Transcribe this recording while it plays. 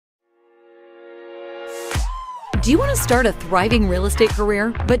Do you want to start a thriving real estate career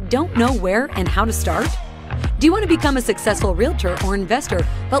but don't know where and how to start? Do you want to become a successful realtor or investor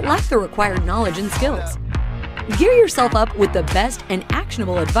but lack the required knowledge and skills? Gear yourself up with the best and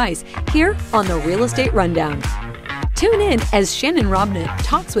actionable advice here on the Real Estate Rundown. Tune in as Shannon Robnett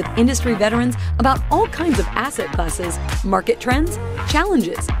talks with industry veterans about all kinds of asset classes, market trends,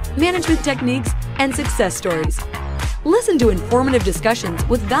 challenges, management techniques, and success stories. Listen to informative discussions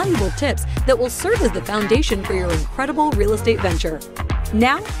with valuable tips that will serve as the foundation for your incredible real estate venture.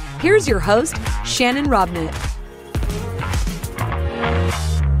 Now, here's your host, Shannon Robnett.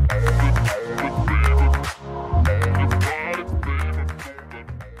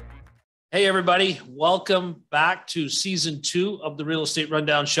 Hey, everybody. Welcome back to season 2 of the Real Estate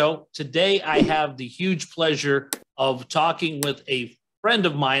Rundown Show. Today, I have the huge pleasure of talking with a friend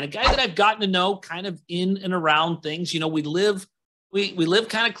of mine, a guy that I've gotten to know kind of in and around things. You know, we live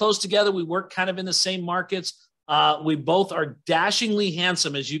kind of close together. We work kind of in the same markets. We both are dashingly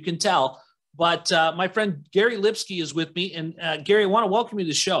handsome, as you can tell. But my friend Gary Lipsky is with me. And Gary, I want to welcome you to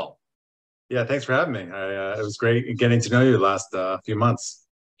the show. Yeah, thanks for having me. It was great getting to know you the last few months.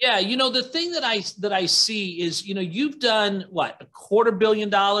 Yeah, you know, the thing that I see is, you know, you've done what, $250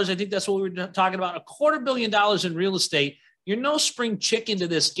 million. I think that's what we were talking about. $250 million in real estate. You're no spring chicken to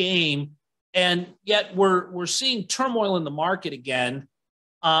this game, and yet we're seeing turmoil in the market again.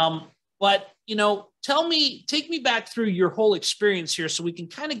 But you know, take me back through your whole experience here, so we can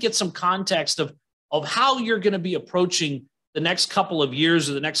kind of get some context of how you're going to be approaching the next couple of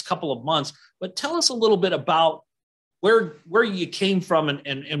years or the next couple of months. But tell us a little bit about where you came from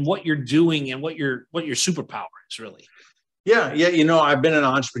and what you're doing and what your superpower is really. Yeah. You know, I've been an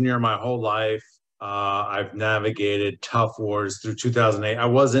entrepreneur my whole life. I've navigated tough wars through 2008. I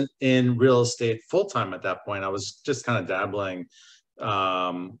wasn't in real estate full-time at that point. I was just kind of dabbling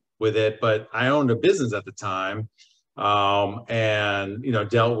with it, but I owned a business at the time, and, you know,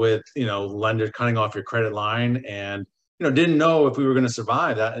 dealt with, you know, lenders cutting off your credit line, and, you know, didn't know if we were going to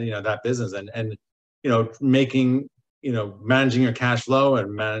survive that, you know, that business, and, you know, managing your cash flow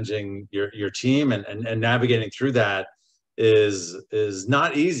and managing your team and navigating through that is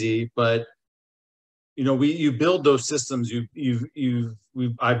not easy, but you know, you build those systems.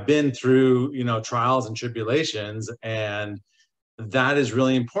 I've been through, you know, trials and tribulations, and that is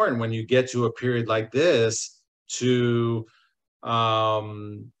really important when you get to a period like this to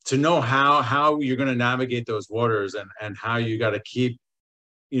know how you're going to navigate those waters, and how you got to keep,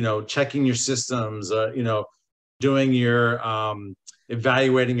 you know, checking your systems, you know, doing your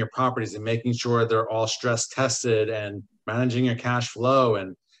evaluating your properties and making sure they're all stress tested, and managing your cash flow,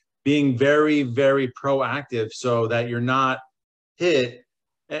 and being very, very proactive so that you're not hit,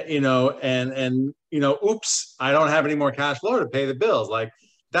 you know, and, you know, oops, I don't have any more cash flow to pay the bills. Like,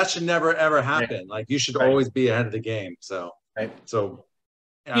 that should never, ever happen. Right. Like, you should always be ahead of the game. So,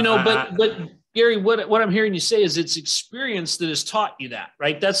 you know, but Gary, what I'm hearing you say is it's experience that has taught you that,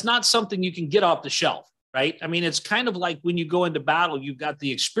 right? That's not something you can get off the shelf, right? I mean, it's kind of like when you go into battle, you've got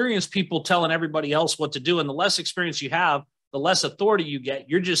the experienced people telling everybody else what to do. And the less experience you have, the less authority you get.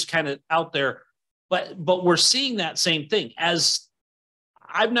 You're just kind of out there. But we're seeing that same thing. As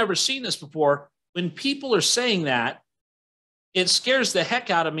I've never seen this before. When people are saying that, it scares the heck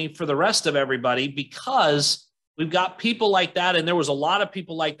out of me for the rest of everybody, because we've got people like that. And there was a lot of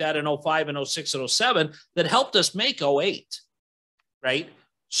people like that in 05 and 06 and 07 that helped us make 08, right?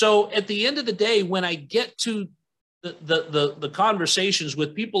 So at the end of the day, when I get to the conversations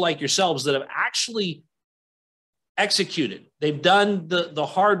with people like yourselves that have actually executed, they've done the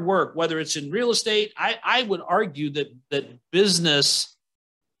hard work, whether it's in real estate, I would argue that business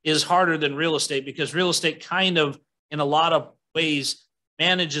is harder than real estate, because real estate kind of, in a lot of ways,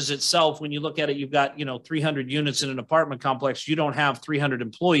 manages itself. When you look at it, you've got, you know, 300 units in an apartment complex. You don't have 300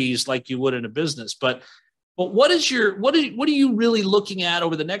 employees like you would in a business. But what are you really looking at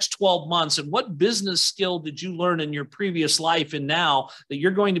over the next 12 months? And what business skill did you learn in your previous life and now that you're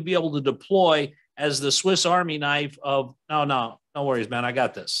going to be able to deploy as the Swiss Army knife of, no worries, man, I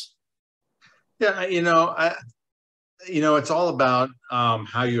got this? Yeah, you know, it's all about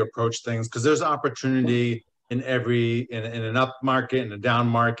how you approach things, because there's opportunity in an up market and a down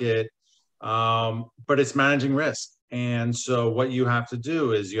market, but it's managing risk. And so what you have to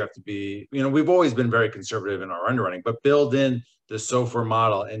do is you have to be, you know, we've always been very conservative in our underwriting, but build in the SOFR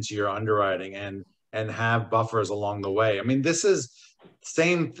model into your underwriting and have buffers along the way. I mean, this is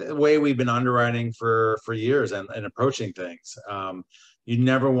same way we've been underwriting for years and approaching things. You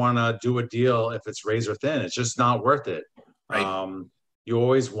never want to do a deal if it's razor thin. It's just not worth it. Right. You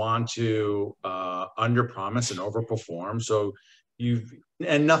always want to under promise and overperform. So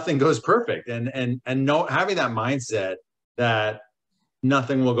and nothing goes perfect. And no, having that mindset that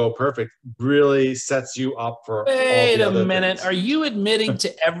nothing will go perfect really sets you up for all the other minute. things. Are you admitting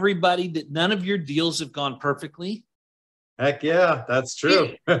to everybody that none of your deals have gone perfectly? Heck yeah, that's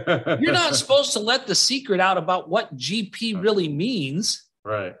true. You're not supposed to let the secret out about what GP really means.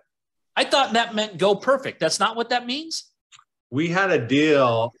 Right. I thought that meant go perfect. That's not what that means. We had a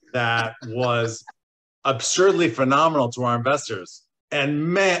deal that was absurdly phenomenal to our investors. And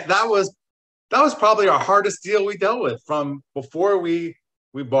man, that was probably our hardest deal we dealt with, from before we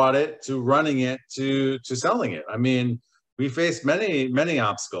bought it to running it to selling it. I mean, we faced many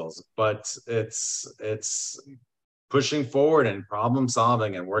obstacles, but it's pushing forward and problem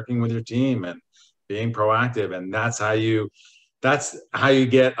solving and working with your team and being proactive. And that's how you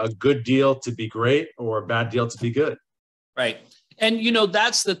get a good deal to be great or a bad deal to be good. Right. And,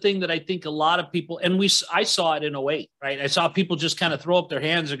 that's the thing that I think a lot of people, and I saw it in 2008, right? I saw people just kind of throw up their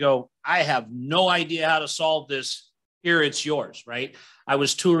hands and go, I have no idea how to solve this. Here, it's yours, right? I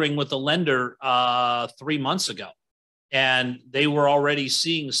was touring with a lender 3 months ago, and they were already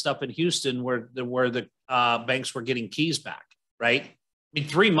seeing stuff in Houston where the banks were getting keys back, right? I mean,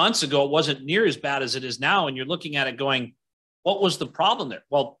 3 months ago, it wasn't near as bad as it is now. And you're looking at it going, what was the problem there?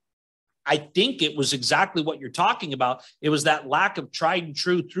 Well, I think it was exactly what you're talking about. It was that lack of tried and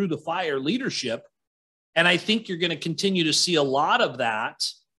true through the fire leadership. And I think you're going to continue to see a lot of that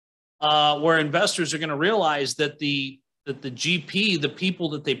where investors are going to realize that the GP, the people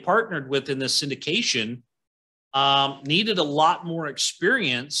that they partnered with in this syndication, needed a lot more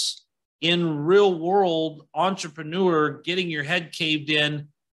experience in real world entrepreneur, getting your head caved in,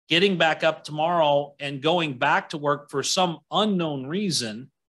 getting back up tomorrow and going back to work for some unknown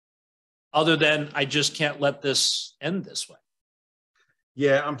reason other than I just can't let this end this way.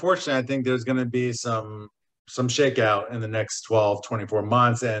 Yeah, unfortunately, I think there's going to be some shakeout in the next 12, 24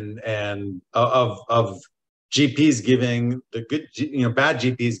 months and of GPs giving the good, bad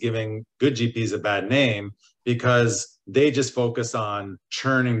GPs giving good GPs a bad name because they just focus on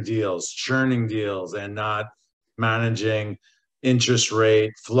churning deals and not managing interest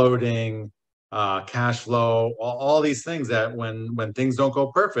rate, floating, cash flow, all these things that when things don't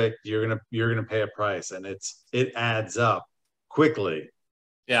go perfect, you're gonna pay a price, and it adds up quickly.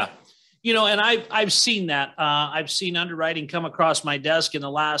 Yeah, and I've seen that. I've seen underwriting come across my desk in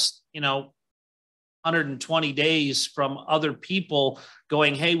the last 120 days from other people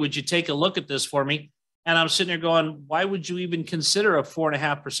going, "Hey, would you take a look at this for me?" And I'm sitting there going, "Why would you even consider a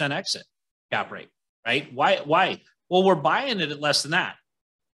 4.5% exit cap rate? Right? Why? Well, we're buying it at less than that."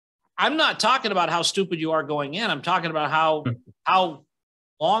 I'm not talking about how stupid you are going in. I'm talking about how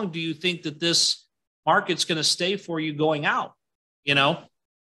long do you think that this market's going to stay for you going out,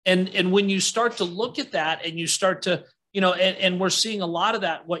 And when you start to look at that and you start to, and we're seeing a lot of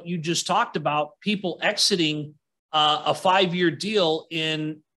that, what you just talked about, people exiting a 5-year deal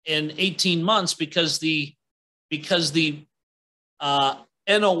in 18 months because the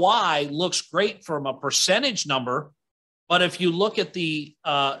NOI looks great from a percentage number. But if you look at the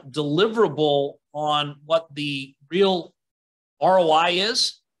deliverable on what the real ROI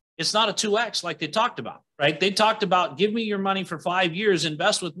is, it's not a 2X like they talked about, right? They talked about give me your money for 5 years,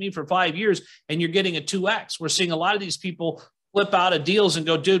 invest with me for 5 years, and you're getting a 2X. We're seeing a lot of these people flip out of deals and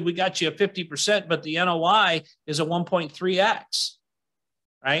go, dude, we got you a 50%, but the NOI is a 1.3X,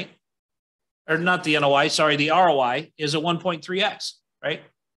 right? Or not the NOI, sorry, the ROI is a 1.3X, right?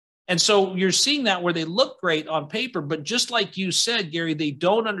 And so you're seeing that where they look great on paper, but just like you said, Gary, they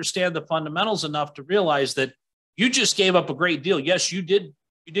don't understand the fundamentals enough to realize that you just gave up a great deal. Yes, you did.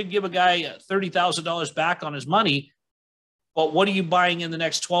 You did give a guy $30,000 back on his money, but what are you buying in the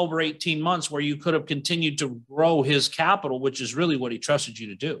next 12 or 18 months where you could have continued to grow his capital, which is really what he trusted you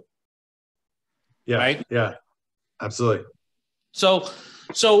to do? Yeah. Right? Yeah, absolutely. So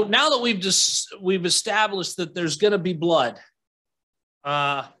now that we've established that there's going to be blood,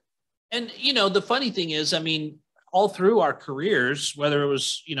 and, the funny thing is, I mean, all through our careers, whether it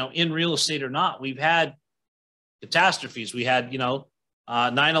was, in real estate or not, we've had catastrophes. We had,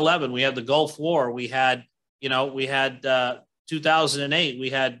 9/11, we had the Gulf War, we had 2008, we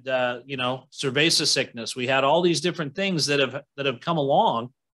had, cerveza sickness. We had all these different things that have come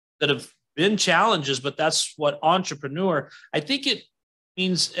along that have been challenges, but that's what entrepreneur, I think it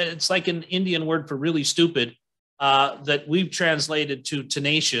means. It's like an Indian word for really stupid. That we've translated to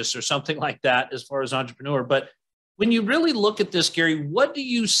tenacious or something like that as far as entrepreneur. But when you really look at this, Gary, what do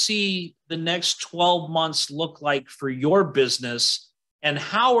you see the next 12 months look like for your business? And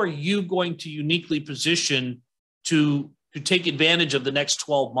how are you going to uniquely position to take advantage of the next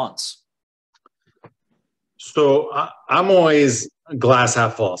 12 months? So I'm always glass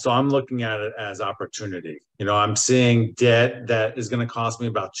half full. So I'm looking at it as opportunity. I'm seeing debt that is going to cost me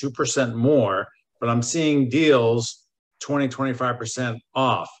about 2% more, but I'm seeing deals 20, 25%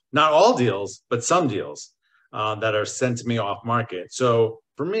 off. Not all deals, but some deals that are sent to me off market. So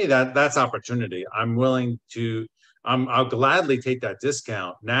for me, that's opportunity. I'll gladly take that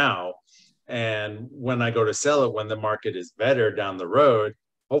discount now. And when I go to sell it, when the market is better down the road,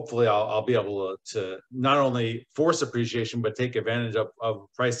 hopefully I'll be able to not only force appreciation, but take advantage of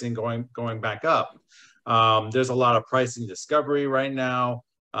pricing going back up. There's a lot of pricing discovery right now.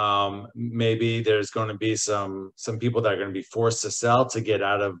 Maybe there's going to be some people that are going to be forced to sell to get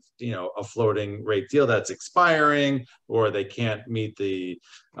out of a floating rate deal that's expiring, or they can't meet the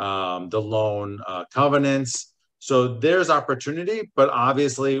loan covenants. So there's opportunity, but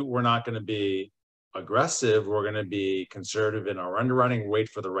obviously we're not going to be aggressive. We're going to be conservative in our underwriting, wait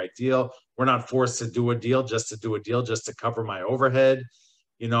for the right deal. We're not forced to do a deal just to do a deal, just to cover my overhead.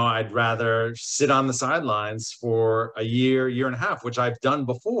 I'd rather sit on the sidelines for a year, year and a half, which I've done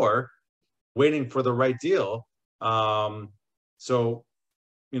before, waiting for the right deal. So,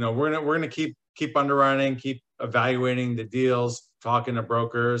 we're gonna keep underwriting, keep evaluating the deals, talking to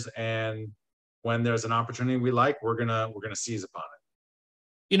brokers, and when there's an opportunity we like, we're gonna seize upon it.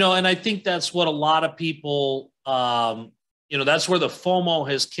 And I think that's what a lot of people, that's where the FOMO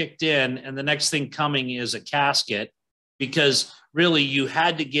has kicked in, and the next thing coming is a casket, because really you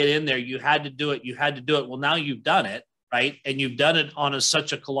had to get in there, you had to do it. Well, now you've done it, right? And you've done it on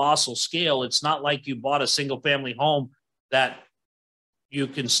such a colossal scale. It's not like you bought a single family home that you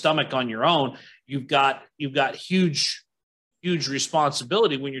can stomach on your own. You've got huge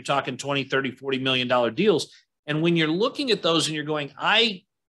responsibility when you're talking 20, 30, $40 million deals. And when you're looking at those and you're going, I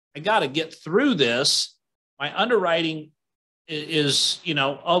got to get through this, my underwriting is,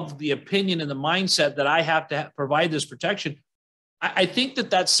 of the opinion and the mindset that I have to provide this protection. I think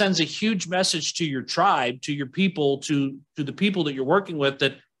that sends a huge message to your tribe, to your people, to the people that you're working with,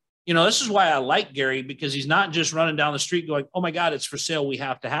 that, this is why I like Gary, because he's not just running down the street going, oh my God, it's for sale, we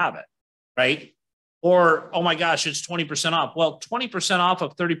have to have it. Right. Or, oh my gosh, it's 20% off. Well, 20% off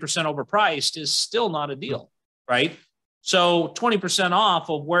of 30% overpriced is still not a deal. Right. So 20%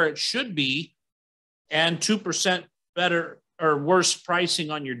 off of where it should be and 2% better or worse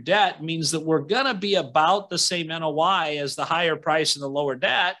pricing on your debt means that we're going to be about the same NOI as the higher price and the lower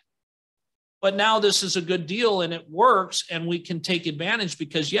debt. But now this is a good deal and it works, and we can take advantage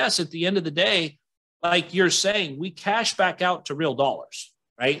because, yes, at the end of the day, like you're saying, we cash back out to real dollars,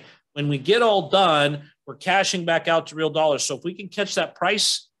 right? When we get all done, we're cashing back out to real dollars. So if we can catch that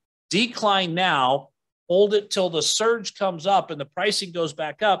price decline now, hold it till the surge comes up and the pricing goes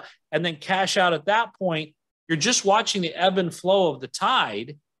back up, and then cash out at that point, you're just watching the ebb and flow of the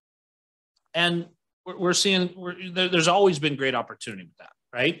tide. And we're seeing there's always been great opportunity with that,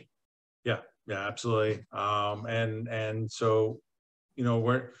 right? Yeah, absolutely. And so,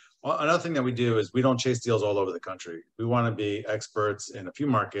 another thing that we do is we don't chase deals all over the country. We want to be experts in a few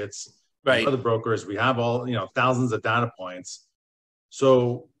markets. Right. Other brokers, we have all, thousands of data points.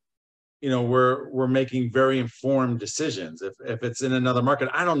 So, we're making very informed decisions. If it's in another market,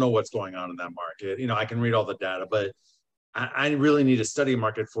 I don't know what's going on in that market. I can read all the data, but I really need to study a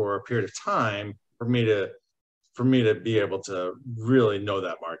market for a period of time for me to be able to really know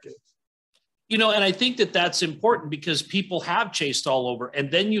that market. And I think that that's important because people have chased all over.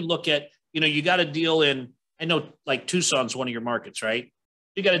 And then you look at, you got a deal in, I know like Tucson's one of your markets, right?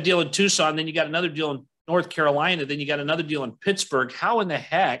 You got a deal in Tucson, then you got another deal in North Carolina, then you got another deal in Pittsburgh. How in the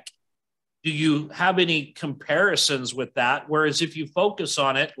heck do you have any comparisons with that? Whereas if you focus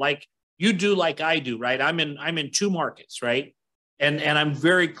on it, like you do, like I do, right? I'm in two markets, right? And I'm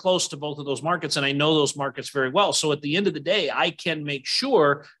very close to both of those markets, and I know those markets very well. So at the end of the day, I can make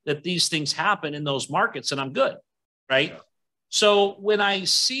sure that these things happen in those markets, and I'm good, right? Yeah. So when I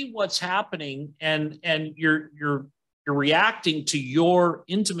see what's happening, and you're reacting to your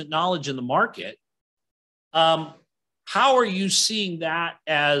intimate knowledge in the market, how are you seeing that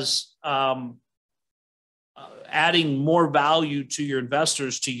as adding more value to your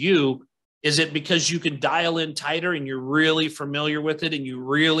investors, to you? Is it because you can dial in tighter and you're really familiar with it and you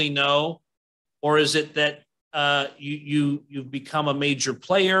really know? Or is it that you've become a major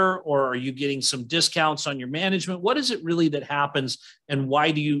player, or are you getting some discounts on your management? What is it really that happens, and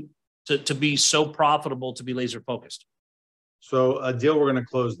why do you to be so profitable, to be laser focused? So a deal we're going to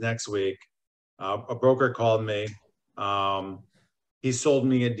close next week, a broker called me. He sold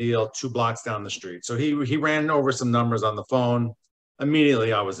me a deal 2 blocks down the street. So he ran over some numbers on the phone.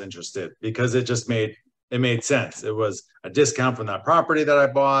 Immediately I was interested because it just made sense. It was a discount from that property that I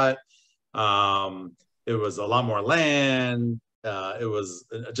bought. It was a lot more land. It was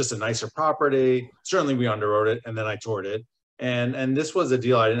just a nicer property. Certainly we underwrote it, and then I toured it. And this was a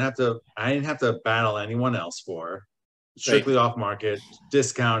deal I didn't have to battle anyone else for. Strictly off market,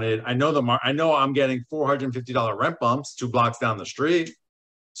 discounted. I know I'm getting $450 rent bumps 2 blocks down the street.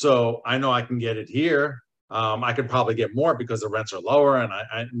 So I know I can get it here. I could probably get more because the rents are lower, and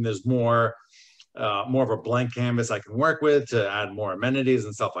there's more of a blank canvas I can work with to add more amenities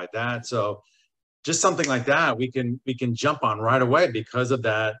and stuff like that. So just something like that we can jump on right away because of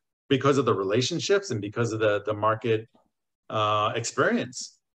that, because of the relationships and because of the market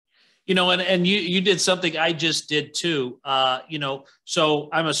experience. And you did something I just did too. So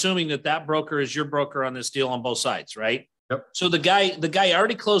I'm assuming that broker is your broker on this deal on both sides, right? Yep. So the guy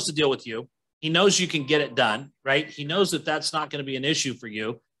already closed the deal with you. He knows you can get it done, right? He knows that that's not going to be an issue for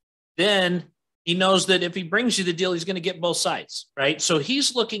you. Then he knows that if he brings you the deal, he's going to get both sides, right? So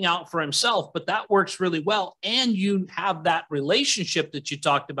he's looking out for himself, but that works really well. And you have that relationship that you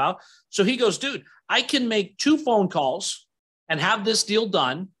talked about. So he goes, dude, I can make 2 phone calls and have this deal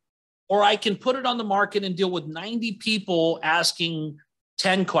done, or I can put it on the market and deal with 90 people asking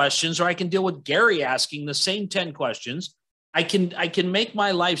 10 questions, or I can deal with Gary asking the same 10 questions. I can make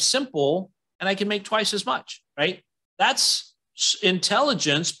my life simple, and I can make twice as much, right? That's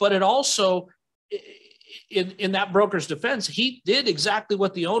intelligence, but it also, in that broker's defense, he did exactly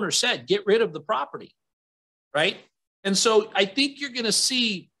what the owner said, get rid of the property, right? And so I think you're going to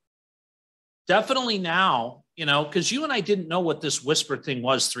see definitely now, because you and I didn't know what this whisper thing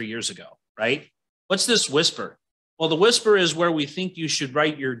was 3 years ago, right? What's this whisper? Well, the whisper is where we think you should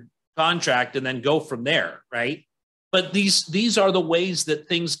write your contract and then go from there, right? But these are the ways that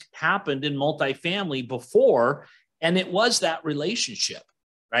things happened in multifamily before, and it was that relationship,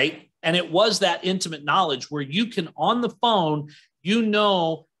 right? And it was that intimate knowledge where you can, on the phone,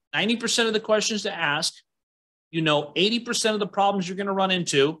 90% of the questions to ask, 80% of the problems you're going to run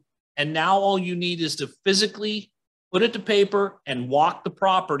into, and now all you need is to physically put it to paper and walk the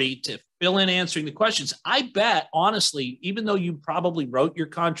property to fill in answering the questions. I bet, honestly, even though you probably wrote your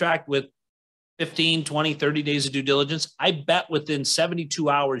contract with 15, 20, 30 days of due diligence, I bet within 72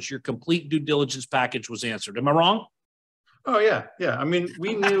 hours, your complete due diligence package was answered. Am I wrong? Oh, yeah. Yeah. I mean,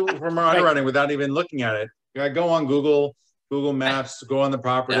 we knew from our underwriting without even looking at it. I go on Google Maps, go on the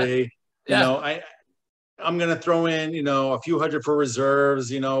property. I'm going to throw in, a few hundred for reserves,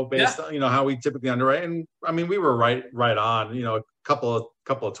 based on, how we typically underwrite. And I mean, we were right on, a couple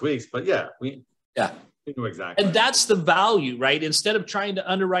of tweaks, but we knew exactly. And that's the value, right? Instead of trying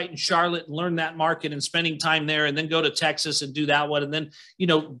to underwrite in Charlotte and learn that market and spending time there and then go to Texas and do that one. And then,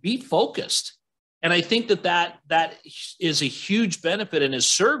 be focused. And I think that is a huge benefit and has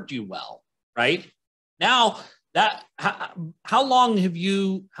served you well, right? Now, how long have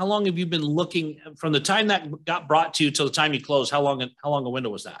you been looking from the time that got brought to you till the time you closed? How long a window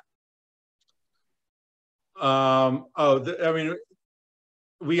was that?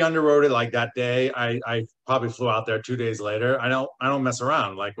 We underwrote it like that day. I probably flew out there 2 days later. I don't mess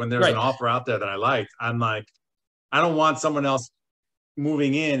around. Like when there's an offer out there that I liked, I'm like, I don't want someone else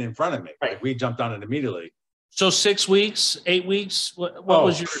moving in front of me. Right. Like we jumped on it immediately. So 6 weeks, 8 weeks, what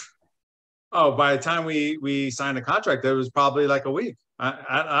was your? Oh, by the time we signed a contract, it was probably like a week.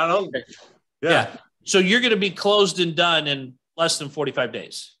 I don't. Yeah. So you're going to be closed and done in less than 45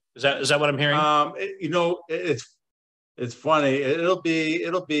 days. Is that what I'm hearing? It's funny. It'll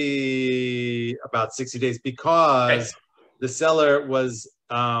be about 60 days because the seller was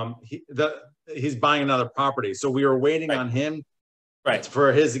he's buying another property, so we were waiting on him. Right.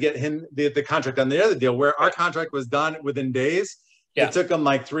 For his to get him the contract on the other deal, where our contract was done within days. Yeah. It took him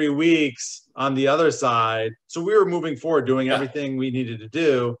like 3 weeks on the other side. So we were moving forward, doing everything we needed to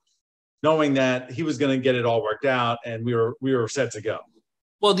do, knowing that he was going to get it all worked out, and we were set to go.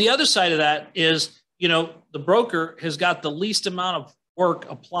 Well, the other side of that is, the broker has got the least amount of work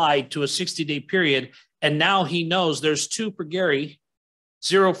applied to a 60-day period, and now he knows there's 2 for Gary,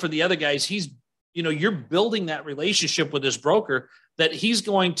 0 for the other guys. He's, you're building that relationship with this broker that he's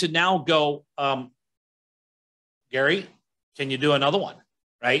going to now go, Gary, can you do another one?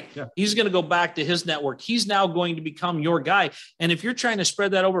 Right? Yeah. He's going to go back to his network. He's now going to become your guy. And if you're trying to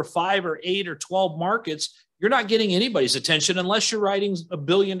spread that over 5 or 8 or 12 markets, you're not getting anybody's attention unless you're writing $1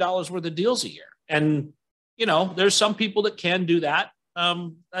 billion worth of deals a year. And, there's some people that can do that.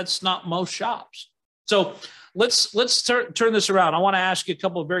 That's not most shops. So let's turn this around. I want to ask you a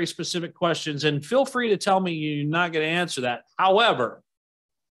couple of very specific questions, and feel free to tell me you're not going to answer that. However,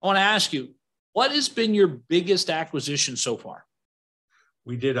 I want to ask you, what has been your biggest acquisition so far?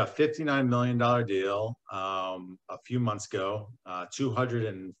 We did a $59 million deal a few months ago,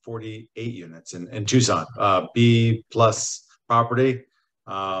 248 units in Tucson, B plus property.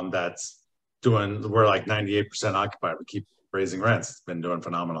 That's doing, we're like 98% occupied. We keep raising rents. It's been doing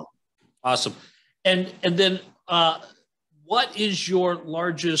phenomenal. Awesome. And then what is your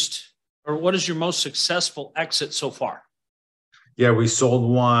largest, or what is your most successful exit so far? Yeah, we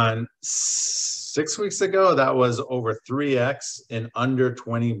sold one 6 weeks ago. That was over 3x in under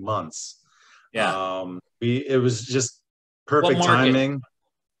 20 months. Yeah. It was just perfect timing.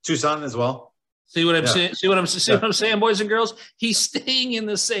 Tucson as well. See what I'm saying? See what I'm saying, boys and girls? He's staying in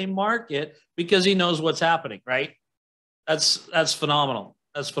the same market because he knows what's happening, right? That's phenomenal.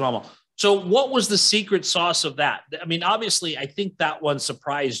 That's phenomenal. So what was the secret sauce of that? I mean, obviously, I think that one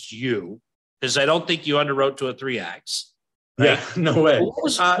surprised you because I don't think you underwrote to a 3x. Right? Yeah, no way. What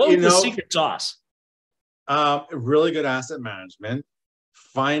was the secret sauce? Really good asset management,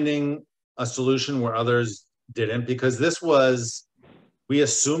 finding a solution where others didn't, because we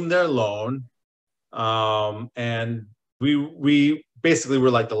assumed their loan, and we basically were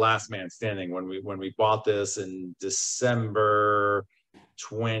like the last man standing when we bought this in December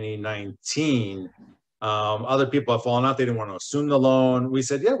 2019. Other people have fallen out. They didn't want to assume the loan. We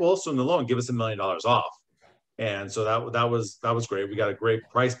said, yeah, we'll assume the loan, give us $1 million off. And so that was great. We got a great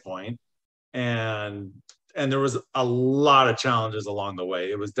price point, and there was a lot of challenges along the way.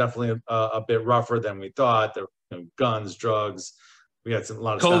 It was definitely a bit rougher than we thought. There were guns, drugs. We had a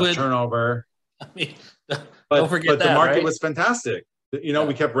lot of staff turnover. I mean, don't forget that. The market was fantastic.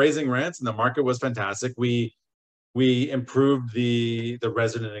 We kept raising rents, and the market was fantastic. We improved the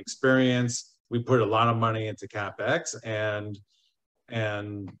resident experience. We put a lot of money into CapEx and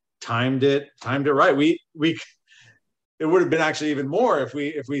timed it right. It would have been actually even more if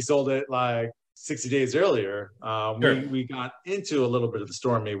we sold it like 60 days earlier. Sure. We got into a little bit of the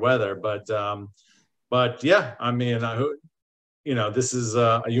stormy weather, but yeah, I mean, this is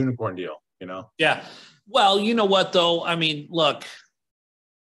a unicorn deal. Yeah. Well, you know what though? I mean, look,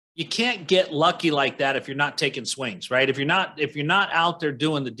 you can't get lucky like that if you're not taking swings, right? If you're not out there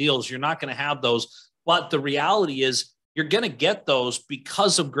doing the deals, you're not going to have those. But the reality is, you're going to get those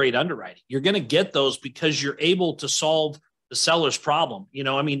because of great underwriting. You're going to get those because you're able to solve the seller's problem.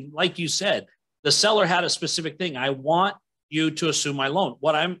 I mean, like you said, the seller had a specific thing. I want you to assume my loan.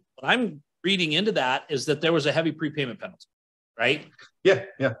 What I'm reading into that is that there was a heavy prepayment penalty, right? Yeah.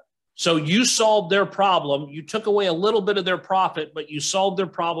 Yeah. So you solved their problem. You took away a little bit of their profit, but you solved their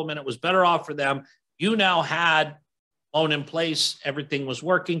problem and it was better off for them. You now had loan in place. Everything was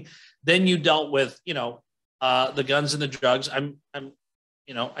working. Then you dealt with, the guns and the drugs. I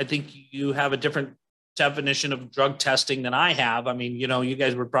think you have a different definition of drug testing than I have. I mean, you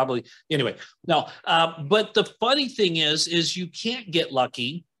guys were probably anyway. No, but the funny thing is you can't get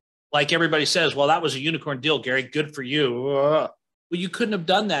lucky, like everybody says. Well, that was a unicorn deal, Gary. Good for you. Well, you couldn't have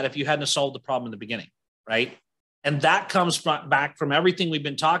done that if you hadn't solved the problem in the beginning, right? And that comes back from everything we've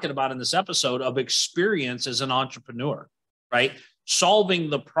been talking about in this episode of experience as an entrepreneur, right? Solving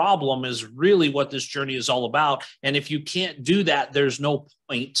the problem is really what this journey is all about. And if you can't do that, there's no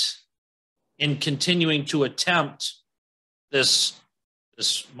point in continuing to attempt this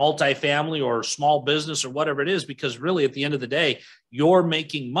multifamily or small business or whatever it is, because really at the end of the day, you're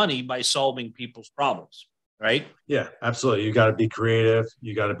making money by solving people's problems, right? Yeah, absolutely. You got to be creative.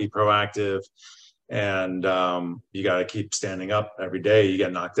 You got to be proactive, and you got to keep standing up every day. You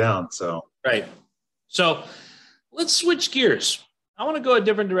get knocked down. So, right. So let's switch gears. I want to go a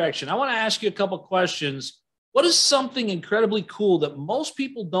different direction. I want to ask you a couple questions. What is something incredibly cool that most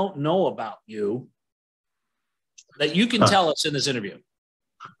people don't know about you that you can tell us in this interview?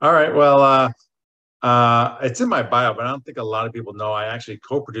 All right. Well, it's in my bio, but I don't think a lot of people know I actually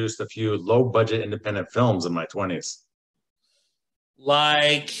co-produced a few low-budget independent films in my 20s.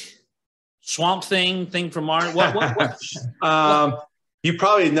 Like Swamp Thing from Mars? What? You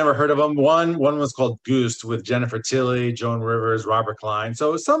probably never heard of them. One was called Goose with Jennifer Tilly, Joan Rivers, Robert Klein.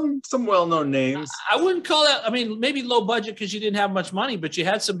 So some well-known names. I wouldn't call that, I mean, maybe low budget because you didn't have much money, but you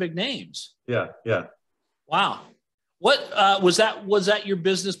had some big names. Yeah, yeah. Wow. What was that your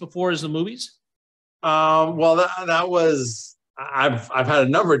business before as the movies? Well, that was, I've had a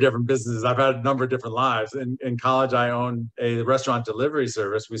number of different businesses. I've had a number of different lives. In college, I owned a restaurant delivery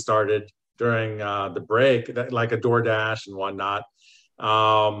service. We started during the break, like a DoorDash and whatnot.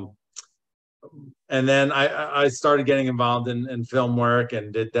 And then I started getting involved in film work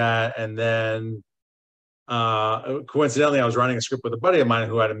and did that. And then coincidentally, I was writing a script with a buddy of mine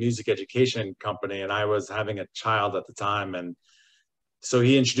who had a music education company, and I was having a child at the time. And so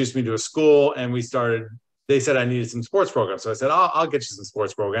he introduced me to a school, and we started they said I needed some sports programs. So I said, I'll get you some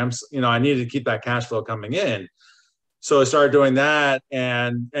sports programs. You know, I needed to keep that cash flow coming in. So I started doing that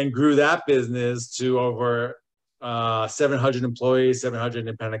and grew that business to over 700 employees, 700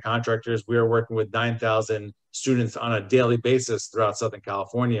 independent contractors. We are working with 9,000 students on a daily basis throughout Southern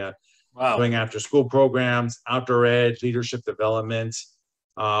California. Wow. Doing after school programs, outdoor ed, leadership development,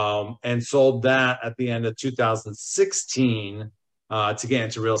 and sold that at the end of 2016 to get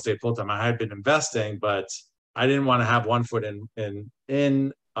into real estate full time. I had been investing, but I didn't want to have one foot in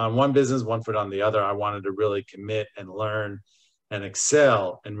on one business, one foot on the other. I wanted to really commit and learn and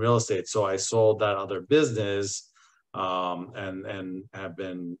excel in real estate. So I sold that other business and have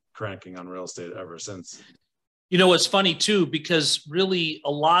been cranking on real estate ever since. You know, it's funny too, because really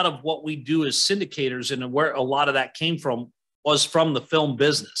a lot of what we do as syndicators and where a lot of that came from was from the film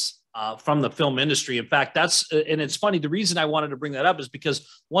business, from the film industry. In fact, and it's funny, the reason I wanted to bring that up is because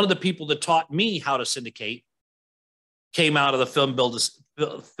one of the people that taught me how to syndicate came out of the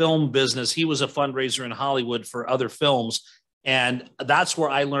film business. He was a fundraiser in Hollywood for other films. And that's where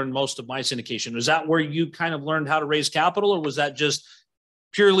I learned most of my syndication. Was that where you kind of learned how to raise capital, or was that just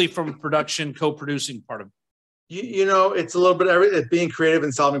purely from production, co-producing part of it? You know, it's a little bit being creative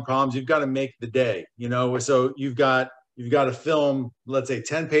and solving problems. You've got to make the day, you know, so you've got to film, let's say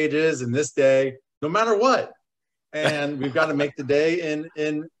 10 pages in this day, no matter what. And we've got to make the day in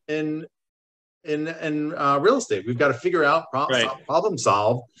real estate. We've got to figure out problem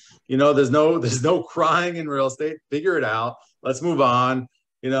solve. You know, there's no crying in real estate. Figure it out. Let's move on.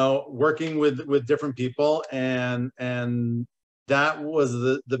 You know, working with different people, and that was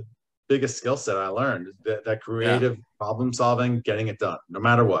the biggest skill set I learned. That creative problem solving, getting it done, no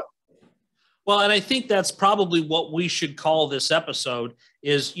matter what. Well, and I think that's probably what we should call this episode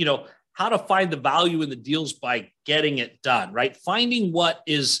is, you know, how to find the value in the deals by getting it done, right? Finding what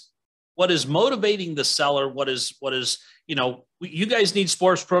is motivating the seller, what is, you know, you guys need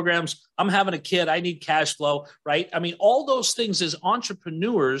sports programs. I'm having a kid. I need cash flow, right? I mean, all those things as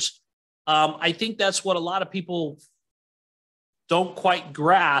entrepreneurs, I think that's what a lot of people don't quite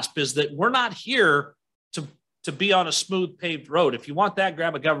grasp, is that we're not here to be on a smooth paved road. If you want that,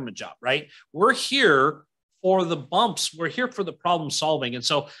 grab a government job, right? We're here for the bumps. We're here for the problem solving. And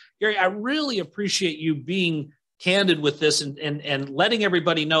so, Gary, I really appreciate you being candid with this and letting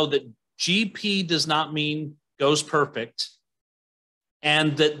everybody know that GP does not mean goes perfect,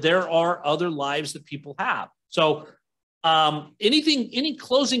 and that there are other lives that people have. So any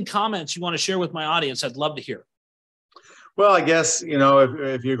closing comments you want to share with my audience, I'd love to hear. Well, I guess, you know,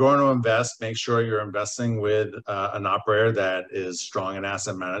 if you're going to invest, make sure you're investing with an operator that is strong in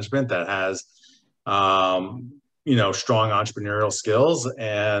asset management, that has, you know, strong entrepreneurial skills,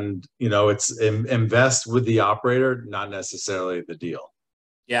 and, you know, invest with the operator, not necessarily the deal.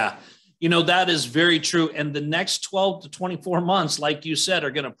 Yeah. You know, that is very true. And the next 12 to 24 months, like you said, are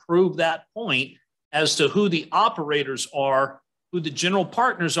going to prove that point as to who the operators are, who the general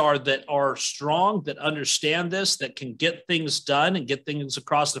partners are that are strong, that understand this, that can get things done and get things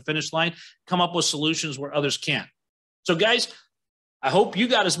across the finish line, come up with solutions where others can't. So guys, I hope you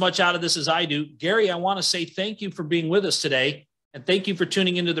got as much out of this as I do. Gary, I want to say thank you for being with us today, and thank you for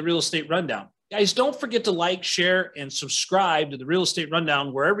tuning into the Real Estate Rundown. Guys, don't forget to like, share, and subscribe to the Real Estate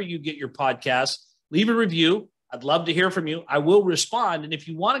Rundown wherever you get your podcasts. Leave a review. I'd love to hear from you. I will respond. And if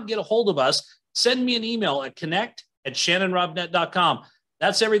you want to get a hold of us, send me an email at connect@shannonrobnett.com.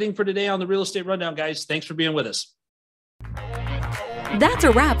 That's everything for today on the Real Estate Rundown, guys. Thanks for being with us. That's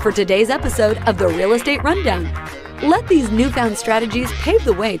a wrap for today's episode of the Real Estate Rundown. Let these newfound strategies pave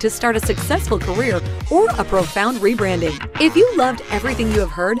the way to start a successful career or a profound rebranding. If you loved everything you have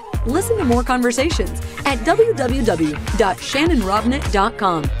heard, listen to more conversations at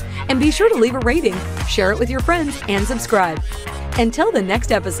www.shannonrobnett.com. And be sure to leave a rating, share it with your friends, and subscribe. Until the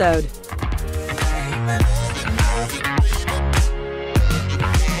next episode.